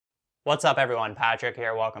What's up everyone, Patrick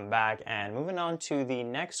here, welcome back, and moving on to the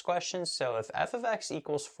next question. So if f of x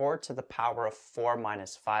equals 4 to the power of 4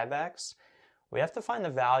 minus 5x, we have to find the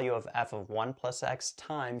value of f of 1 plus x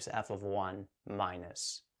times f of 1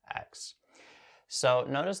 minus x. So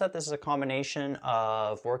notice that this is a combination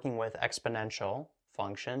of working with exponential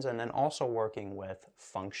functions and then also working with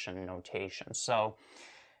function notation. So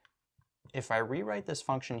if I rewrite this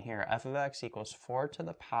function here, f of x equals 4 to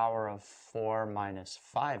the power of 4 minus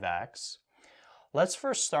 5x, let's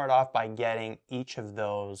first start off by getting each of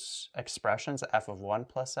those expressions, f of 1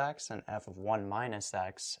 plus x and f of 1 minus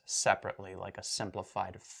x, separately, like a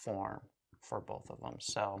simplified form for both of them.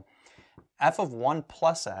 So f of 1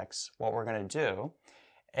 plus x, what we're going to do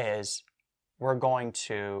is we're going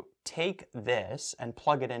to take this and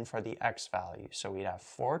plug it in for the x value. So we'd have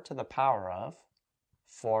 4 to the power of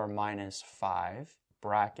 4 minus 5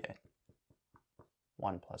 bracket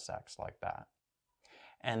 1 plus x, like that.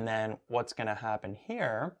 And then what's going to happen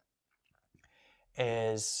here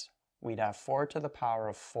is we'd have 4 to the power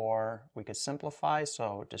of 4. We could simplify,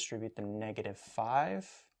 so distribute the negative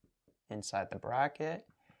 5 inside the bracket,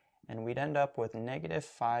 and we'd end up with negative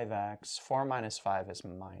 5x. 4 minus 5 is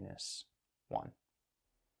minus 1.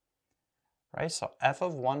 Right? So f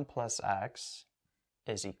of 1 plus x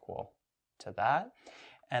is equal to that.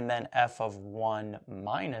 And then f of 1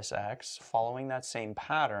 minus x, following that same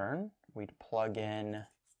pattern, we'd plug in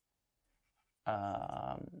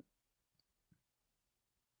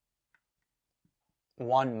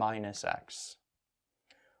 1 minus x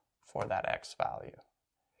for that x value.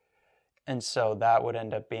 And so that would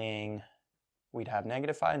end up being, we'd have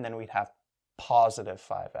negative 5 and then we'd have positive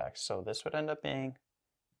 5x. So this would end up being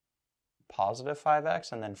positive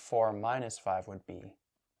 5x, and then 4 minus 5 would be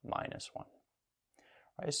minus 1.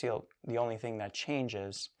 Right? So the only thing that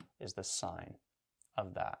changes is the sign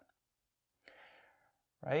of that.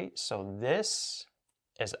 Right? So this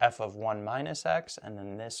is f of 1 minus x, and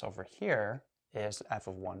then this over here is f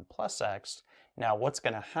of 1 plus x. Now what's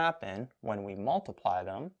going to happen when we multiply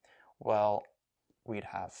them? Well, we'd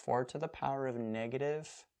have 4 to the power of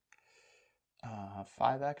negative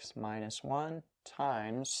 5x minus 1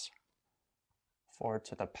 times 4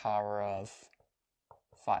 to the power of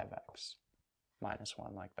 5x minus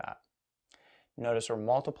 1, like that. Notice we're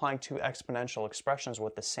multiplying two exponential expressions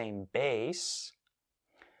with the same base.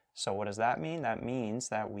 So what does that mean? That means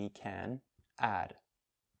that we can add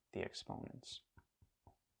the exponents.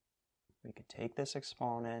 We could take this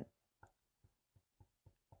exponent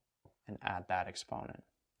and add that exponent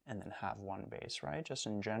and then have one base, right? Just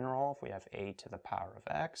in general, if we have a to the power of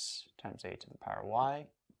x times a to the power of y,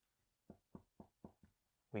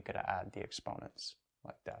 we could add the exponents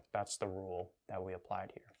like that. That's the rule that we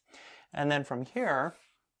applied here. And then from here,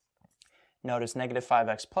 notice negative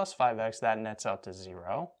 5x plus 5x, that nets out to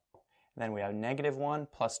 0. Then we have negative 1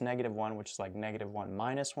 plus negative 1, which is like negative 1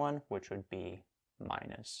 minus 1, which would be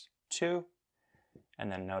minus 2.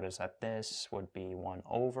 And then notice that this would be 1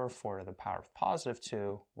 over 4 to the power of positive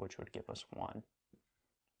 2, which would give us 1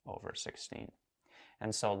 over 16.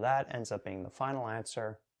 And so that ends up being the final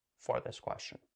answer for this question.